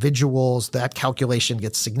worth individuals, that calculation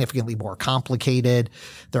gets significantly more complicated.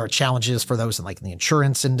 There are challenges for those in the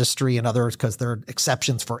insurance industry and others because there are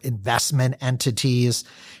exceptions for investment entities.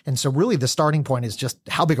 And so really the starting point is just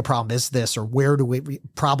how big a problem is this, or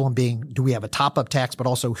problem being, do we have a top-up tax, but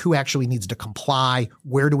also who actually needs to comply?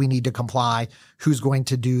 Where do we need to comply? Who's going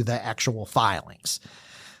to do the actual filings?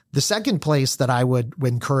 The second place that I would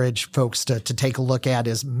encourage folks to take a look at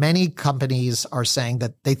is many companies are saying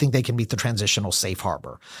that they think they can meet the transitional safe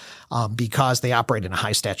harbor because they operate in a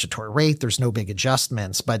high statutory rate. There's no big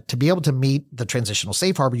adjustments. But to be able to meet the transitional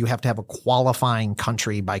safe harbor, you have to have a qualifying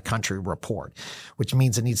country by country report, which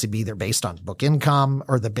means it needs to be either based on book income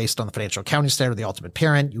or based on the financial accounting standard, the ultimate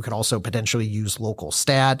parent. You could also potentially use local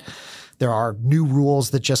stat. There are new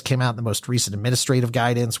rules that just came out in the most recent administrative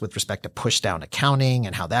guidance with respect to push down accounting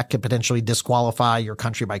and how that could potentially disqualify your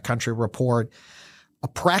country by country report. A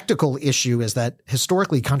practical issue is that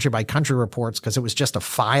historically country by country reports, because it was just a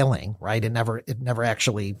filing, right? It never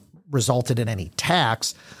actually resulted in any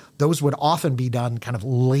tax. Those would often be done kind of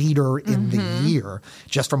later in the year,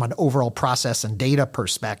 just from an overall process and data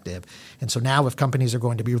perspective. And so now if companies are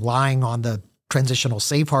going to be relying on the transitional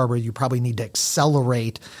safe harbor, you probably need to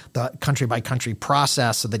accelerate the country by country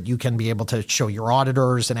process so that you can be able to show your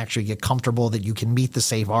auditors and actually get comfortable that you can meet the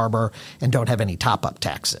safe harbor and don't have any top-up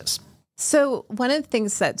taxes. So one of the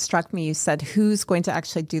things that struck me, you said who's going to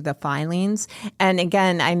actually do the filings. And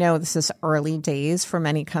again, I know this is early days for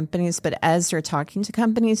many companies, but as you're talking to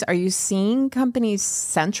companies, are you seeing companies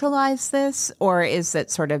centralize this, or is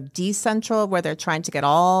it sort of decentral where they're trying to get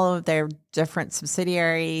all of their different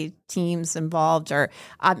subsidiary teams involved? Or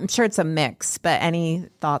I'm sure it's a mix, but any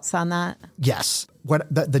thoughts on that? Yes.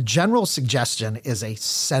 What the general suggestion is a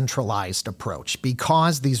centralized approach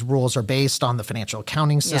because these rules are based on the financial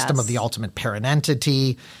accounting system of the ultimate parent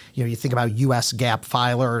entity. You think about U.S. GAAP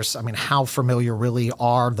filers. I mean, how familiar really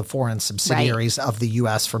are the foreign subsidiaries of the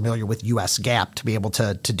U.S. familiar with U.S. GAAP to be able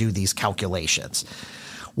to do these calculations?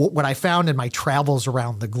 What I found in my travels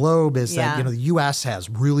around the globe is that, the U.S. has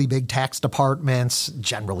really big tax departments,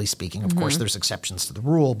 generally speaking. Of course, there's exceptions to the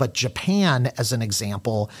rule. But Japan, as an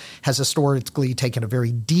example, has historically taken a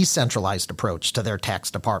very decentralized approach to their tax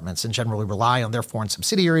departments and generally rely on their foreign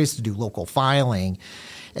subsidiaries to do local filing.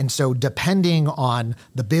 And so depending on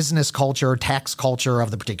the business culture, tax culture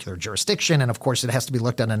of the particular jurisdiction, and of course it has to be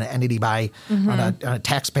looked at on an entity on a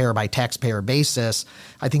taxpayer by taxpayer basis,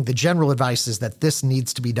 I think the general advice is that this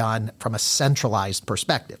needs to be done from a centralized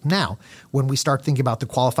perspective. Now, when we start thinking about the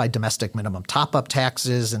qualified domestic minimum top-up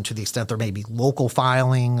taxes, and to the extent there may be local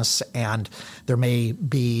filings and there may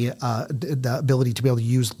be the ability to be able to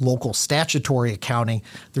use local statutory accounting,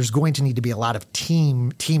 there's going to need to be a lot of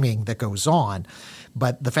teaming that goes on.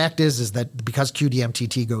 But the fact is that because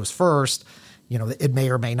QDMTT goes first, it may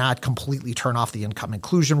or may not completely turn off the income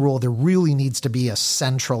inclusion rule. There really needs to be a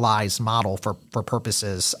centralized model for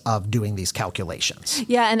purposes of doing these calculations.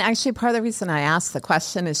 Yeah, and actually part of the reason I asked the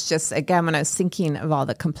question is just, again, when I was thinking of all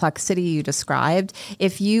the complexity you described,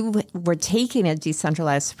 if you were taking a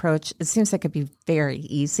decentralized approach, it seems like it'd be very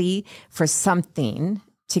easy for something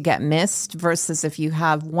to get missed versus if you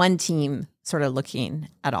have one team sort of looking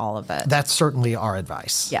at all of it. That's certainly our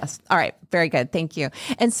advice. Yes. All right. Very good. Thank you.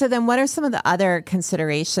 And so then what are some of the other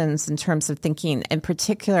considerations in terms of thinking? In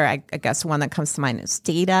particular, I guess one that comes to mind is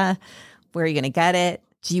data. Where are you going to get it?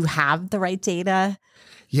 Do you have the right data?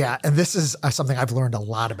 Yeah, and this is something I've learned a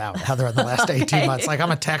lot about, Heather, in the last 18 months. Like,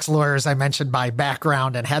 I'm a tax lawyer, as I mentioned, by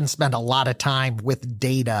background, and hadn't spent a lot of time with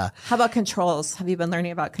data. How about controls? Have you been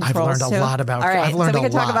learning about controls? I've learned a lot about. All right, I've learned so we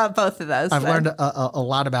can talk about both of those. I've learned a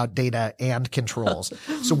lot about data and controls.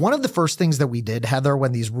 So one of the first things that we did, Heather,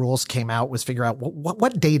 when these rules came out, was figure out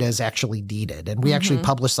what data is actually needed, and we actually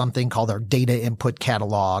published something called our data input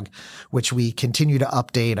catalog, which we continue to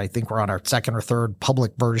update. I think we're on our second or third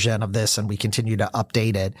public version of this, and we continue to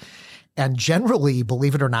update it. And generally,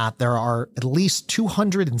 believe it or not, there are at least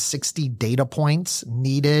 260 data points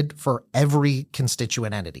needed for every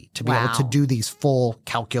constituent entity to be able to do these full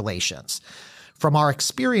calculations. From our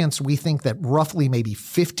experience, we think that roughly maybe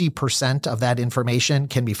 50% of that information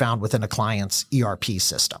can be found within a client's ERP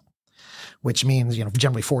system, which means,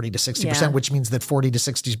 generally 40 to 60%, which means that 40 to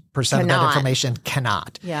 60% of that information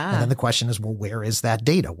cannot. Yeah. And then the question is, well, where is that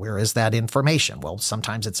data? Where is that information? Well,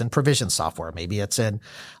 sometimes it's in provision software. Maybe it's in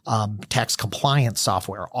tax compliance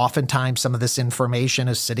software. Oftentimes, some of this information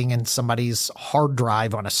is sitting in somebody's hard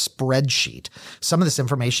drive on a spreadsheet. Some of this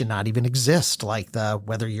information not even exist, like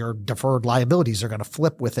whether your deferred liabilities are going to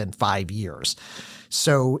flip within 5 years.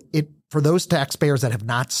 So for those taxpayers that have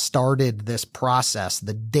not started this process,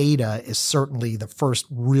 the data is certainly the first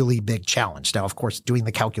really big challenge. Now, of course, doing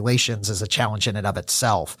the calculations is a challenge in and of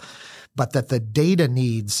itself, but that the data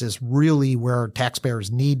needs is really where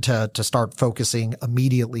taxpayers need to start focusing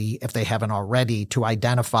immediately, if they haven't already, to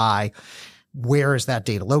identify where is that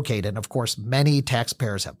data located. And of course, many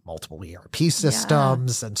taxpayers have multiple ERP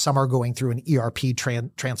systems, and some are going through an ERP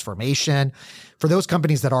transformation. For those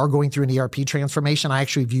companies that are going through an ERP transformation, I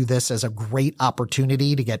actually view this as a great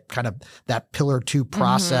opportunity to get kind of that Pillar Two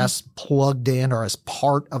process plugged in, or as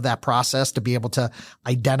part of that process, to be able to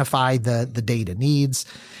identify the data needs.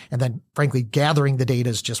 And then, frankly, gathering the data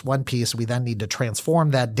is just one piece. We then need to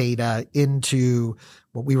transform that data into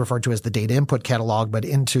what we refer to as the data input catalog, but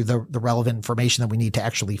into the relevant information that we need to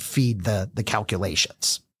actually feed the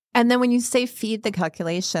calculations. And then when you say feed the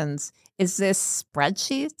calculations, Is this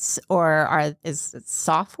spreadsheets or is it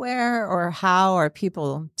software, or how are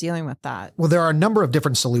people dealing with that? Well, there are a number of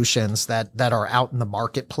different solutions that are out in the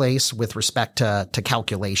marketplace with respect to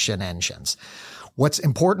calculation engines. What's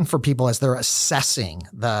important for people as they're assessing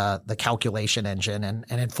the calculation engine, and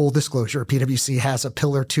in full disclosure, PwC has a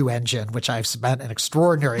Pillar Two engine, which I've spent an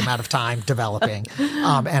extraordinary amount of time developing,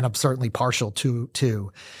 and I'm certainly partial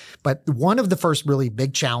to. But one of the first really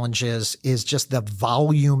big challenges is just the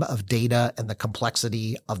volume of data and the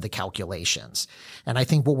complexity of the calculations. And I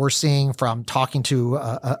think what we're seeing from talking to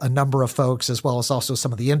a number of folks, as well as also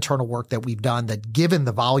some of the internal work that we've done, that given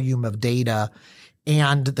the volume of data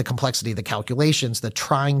and the complexity of the calculations, that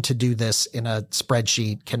trying to do this in a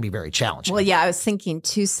spreadsheet can be very challenging. Well, yeah, I was thinking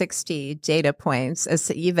 260 data points.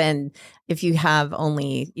 As even if you have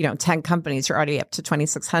only 10 companies, you're already up to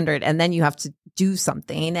 2,600, and then you have to do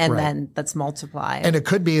something, and then that's multiplied. And it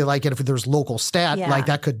could be like if there's local stat, like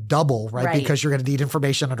that could double, right? Because you're going to need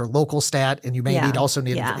information under local stat, and you may need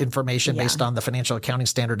information based on the financial accounting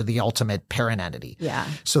standard of the ultimate parent entity. Yeah.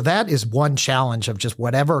 So that is one challenge of just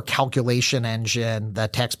whatever calculation engine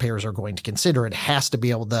that taxpayers are going to consider. It has to be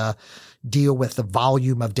able to deal with the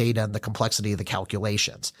volume of data and the complexity of the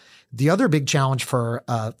calculations. The other big challenge for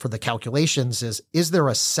the calculations is there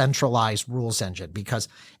a centralized rules engine? Because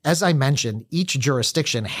as I mentioned, each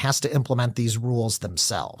jurisdiction has to implement these rules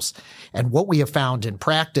themselves. And what we have found in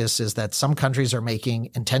practice is that some countries are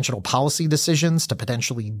making intentional policy decisions to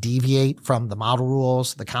potentially deviate from the model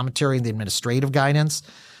rules, the commentary, and the administrative guidance.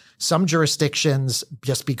 Some jurisdictions,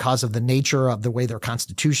 just because of the nature of the way their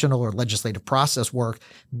constitutional or legislative process work,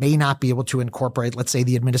 may not be able to incorporate, let's say,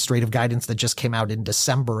 the administrative guidance that just came out in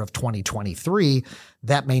December of 2023.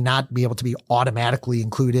 That may not be able to be automatically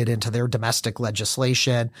included into their domestic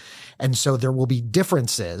legislation. And so there will be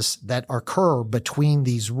differences that occur between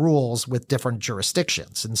these rules with different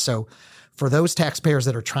jurisdictions. And so for those taxpayers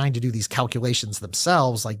that are trying to do these calculations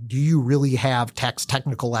themselves, like, do you really have tax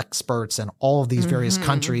technical experts in all of these various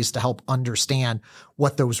countries to help understand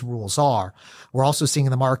what those rules are? We're also seeing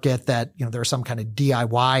in the market that, there are some kind of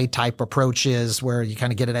DIY type approaches where you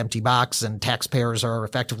kind of get an empty box and taxpayers are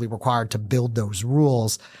effectively required to build those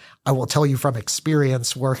rules. I will tell you from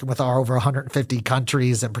experience working with our over 150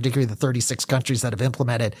 countries, and particularly the 36 countries that have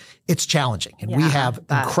implemented, it's challenging. And we have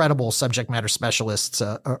incredible subject matter specialists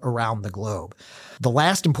around the globe. The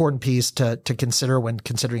last important piece to consider when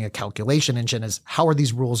considering a calculation engine is how are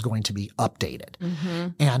these rules going to be updated?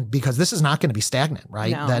 And because this is not going to be stagnant,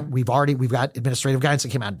 right? No. That we've got administrative guidance that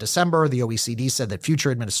came out in December. The OECD said that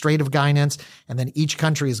future administrative guidance, and then each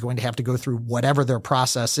country is going to have to go through whatever their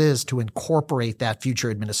process is to incorporate that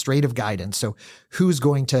future administrative guidance. So who's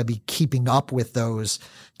going to be keeping up with those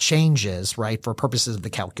changes, right, for purposes of the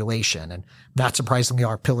calculation? And not surprisingly,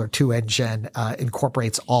 our Pillar Two engine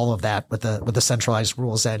incorporates all of that with the centralized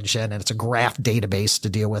rules engine, and it's a graph database to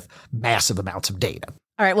deal with massive amounts of data.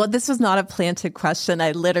 All right. Well, this was not a planted question.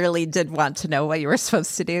 I literally did want to know what you were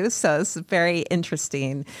supposed to do. So it's very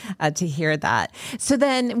interesting to hear that. So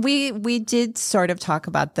then we did sort of talk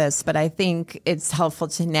about this, but I think it's helpful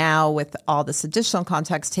to now, with all this additional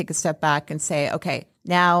context, take a step back and say, okay,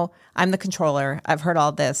 now I'm the controller. I've heard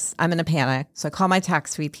all this. I'm in a panic. So I call my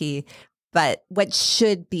tax VP. But what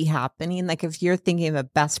should be happening? Like, if you're thinking of a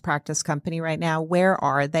best practice company right now, where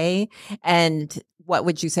are they? And what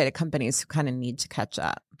would you say to companies who kind of need to catch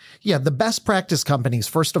up? Yeah, the best practice companies,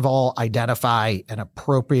 first of all, identify an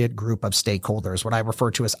appropriate group of stakeholders, what I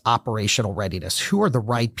refer to as operational readiness. Who are the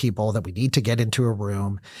right people that we need to get into a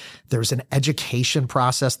room? There's an education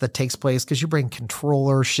process that takes place because you bring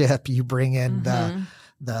controllership, you bring in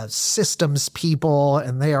the systems people,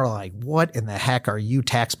 and they are like, what in the heck are you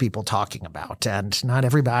tax people talking about? And not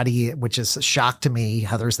everybody, which is a shock to me,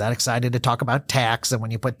 Heather's that excited to talk about tax. And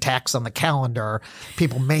when you put tax on the calendar,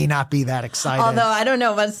 people may not be that excited. Although I don't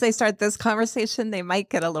know, once they start this conversation, they might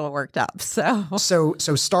get a little worked up. So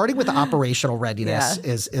starting with operational readiness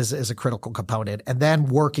is a critical component, and then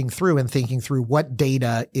working through and thinking through what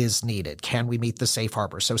data is needed. Can we meet the safe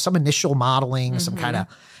harbor? So some initial modeling, some kind of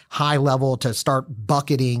high level to start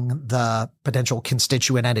bucketing the potential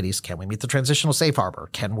constituent entities. Can we meet the transitional safe harbor?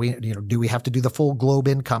 Can we, do we have to do the full globe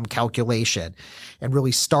income calculation? And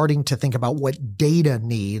really starting to think about what data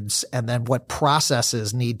needs and then what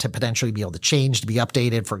processes need to potentially be able to change, to be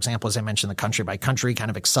updated. For example, as I mentioned, the country by country,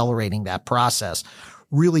 kind of accelerating that process,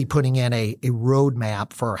 really putting in a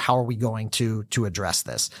roadmap for how are we going to address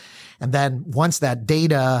this. And then once that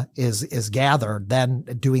data is gathered, then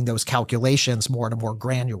doing those calculations more at a more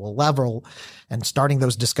granular level and starting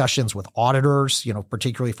those discussions with auditors,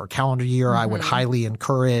 particularly for calendar year, I would highly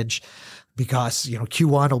encourage, because,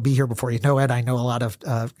 Q1 will be here before you know it. I know a lot of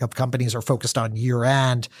companies are focused on year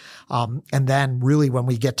end. And then really when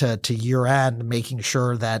we get to year end, making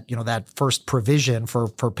sure that, that first provision for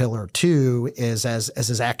Pillar Two is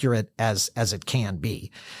as accurate as it can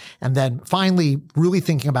be. And then finally, really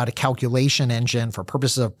thinking about a calculation engine for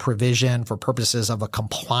purposes of provision, for purposes of a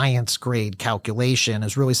compliance grade calculation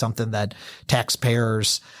is really something that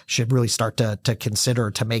taxpayers should really start to consider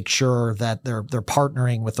to make sure that they're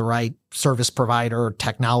partnering with the right service provider,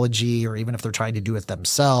 technology, or even if they're trying to do it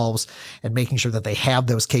themselves, and making sure that they have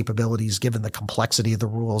those capabilities given the complexity of the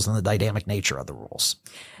rules and the dynamic nature of the rules.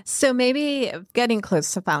 So maybe getting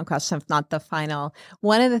close to the final question, if not the final,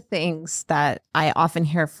 one of the things that I often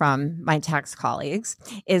hear from my tax colleagues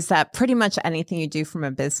is that pretty much anything you do from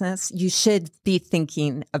a business, you should be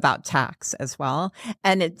thinking about tax as well.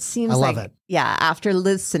 And it seems after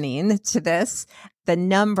listening to this, the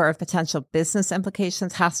number of potential business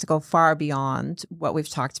implications has to go far beyond what we've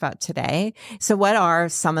talked about today. So what are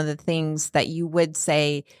some of the things that you would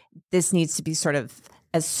say this needs to be sort of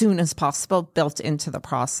as soon as possible built into the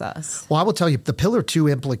process? Well, I will tell you, the Pillar Two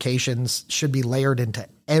implications should be layered into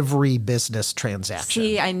every business transaction.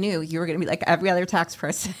 See, I knew you were going to be like every other tax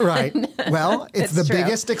person. Right. Well, it's the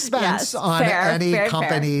biggest expense on any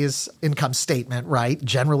company's income statement, right?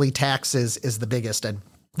 Generally, taxes is the biggest. And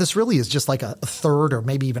this really is just like a third or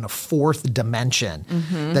maybe even a fourth dimension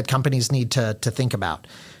that companies need to think about.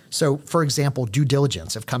 So, for example, due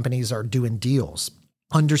diligence, if companies are doing deals,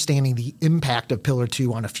 understanding the impact of Pillar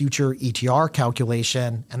Two on a future ETR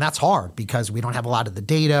calculation. And that's hard because we don't have a lot of the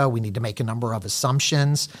data. We need to make a number of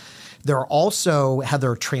assumptions. There are also,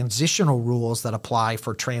 Heather, transitional rules that apply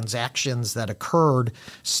for transactions that occurred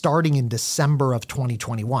starting in December of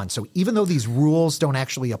 2021. So even though these rules don't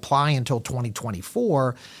actually apply until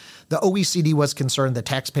 2024, the OECD was concerned that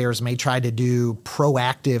taxpayers may try to do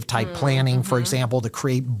proactive type planning, for example, to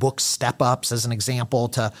create book step-ups as an example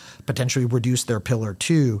to potentially reduce their Pillar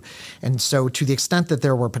Two. And so to the extent that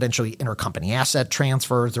there were potentially intercompany asset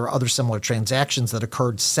transfers or other similar transactions that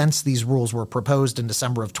occurred since these rules were proposed in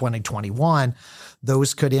December of 2021,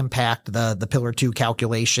 those could impact the Pillar Two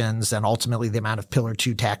calculations and ultimately the amount of Pillar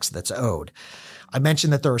Two tax that's owed. I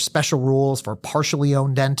mentioned that there are special rules for partially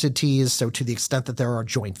owned entities. So to the extent that there are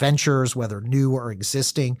joint ventures, whether new or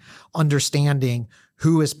existing, understanding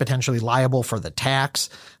who is potentially liable for the tax,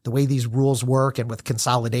 the way these rules work, and with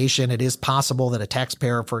consolidation, it is possible that a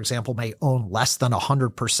taxpayer, for example, may own less than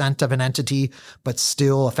 100% of an entity, but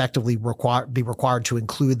still effectively be required to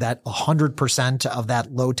include that 100% of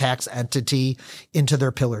that low tax entity into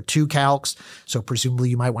their Pillar Two calcs. So presumably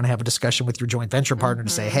you might want to have a discussion with your joint venture partner to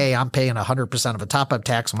say, hey, I'm paying 100% of a top-up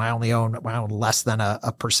tax when I own less than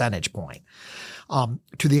a percentage point.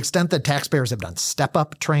 To the extent that taxpayers have done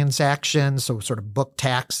step-up transactions, so sort of book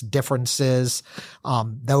tax differences,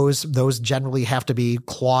 those generally have to be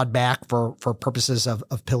clawed back for purposes of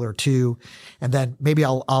Pillar Two. And then maybe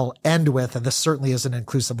I'll end with, and this certainly is an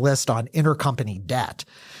inclusive list, on intercompany debt.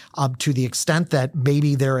 To the extent that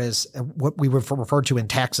maybe there is what we would refer to in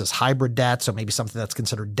tax as hybrid debt, so maybe something that's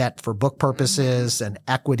considered debt for book purposes and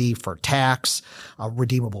equity for tax,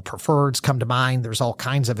 redeemable preferreds come to mind. There's all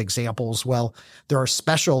kinds of examples. Well, there are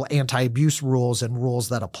special anti-abuse rules and rules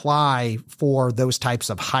that apply for those types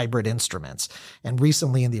of hybrid instruments. And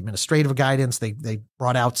recently in the administrative guidance, they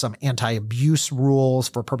brought out some anti-abuse rules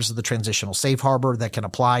for purpose of the transitional safe harbor that can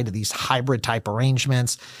apply to these hybrid type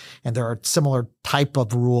arrangements. And there are similar type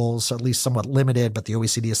of rules, at least somewhat limited, but the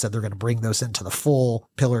OECD has said they're going to bring those into the full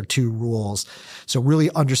Pillar Two rules. So really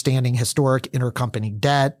understanding historic intercompany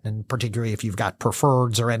debt, and particularly if you've got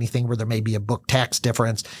preferreds or anything where there may be a book tax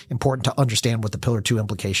difference, important to understand what the Pillar Two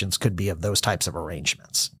implications could be of those types of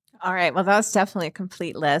arrangements. All right. Well, that was definitely a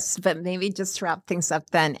complete list, but maybe just to wrap things up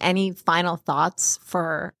then, any final thoughts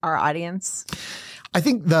for our audience? I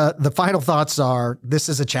think the final thoughts are, this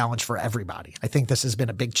is a challenge for everybody. I think this has been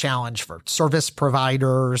a big challenge for service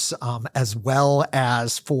providers, as well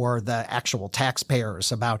as for the actual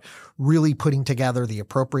taxpayers about really putting together the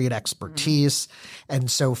appropriate expertise. And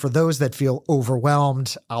so for those that feel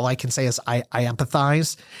overwhelmed, all I can say is I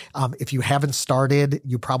empathize. If you haven't started,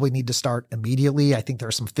 you probably need to start immediately. I think there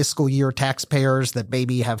are some fiscal year taxpayers that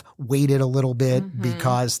maybe have waited a little bit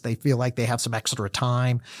because they feel like they have some extra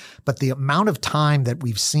time. But the amount of time that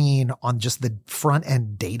we've seen on just the front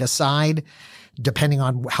end data side, depending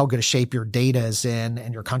on how good a shape your data is in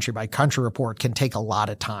and your country by country report, can take a lot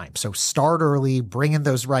of time. So start early, bring in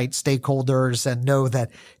those right stakeholders, and know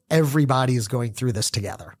that everybody is going through this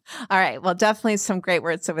together. All right. Well, definitely some great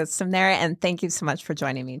words of wisdom there. And thank you so much for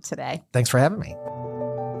joining me today. Thanks for having me.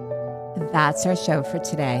 That's our show for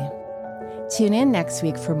today. Tune in next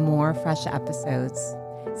week for more fresh episodes.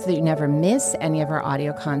 So that you never miss any of our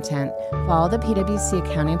audio content, follow the PwC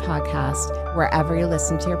Accounting Podcast wherever you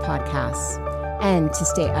listen to your podcasts. And to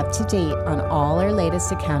stay up to date on all our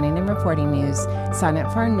latest accounting and reporting news, sign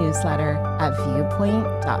up for our newsletter at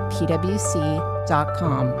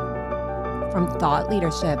viewpoint.pwc.com. From Thought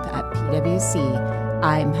Leadership at PwC,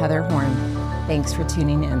 I'm Heather Horn. Thanks for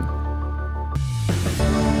tuning in.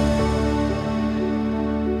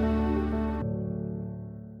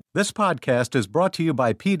 This podcast is brought to you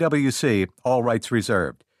by PwC, all rights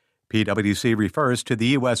reserved. PwC refers to the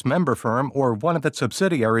U.S. member firm or one of its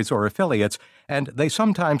subsidiaries or affiliates, and they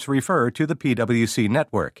sometimes refer to the PwC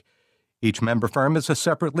network. Each member firm is a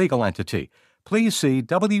separate legal entity. Please see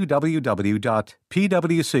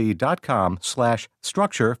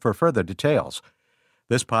www.pwc.com/structure for further details.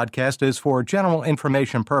 This podcast is for general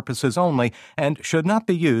information purposes only and should not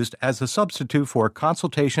be used as a substitute for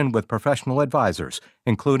consultation with professional advisors,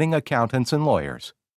 including accountants and lawyers.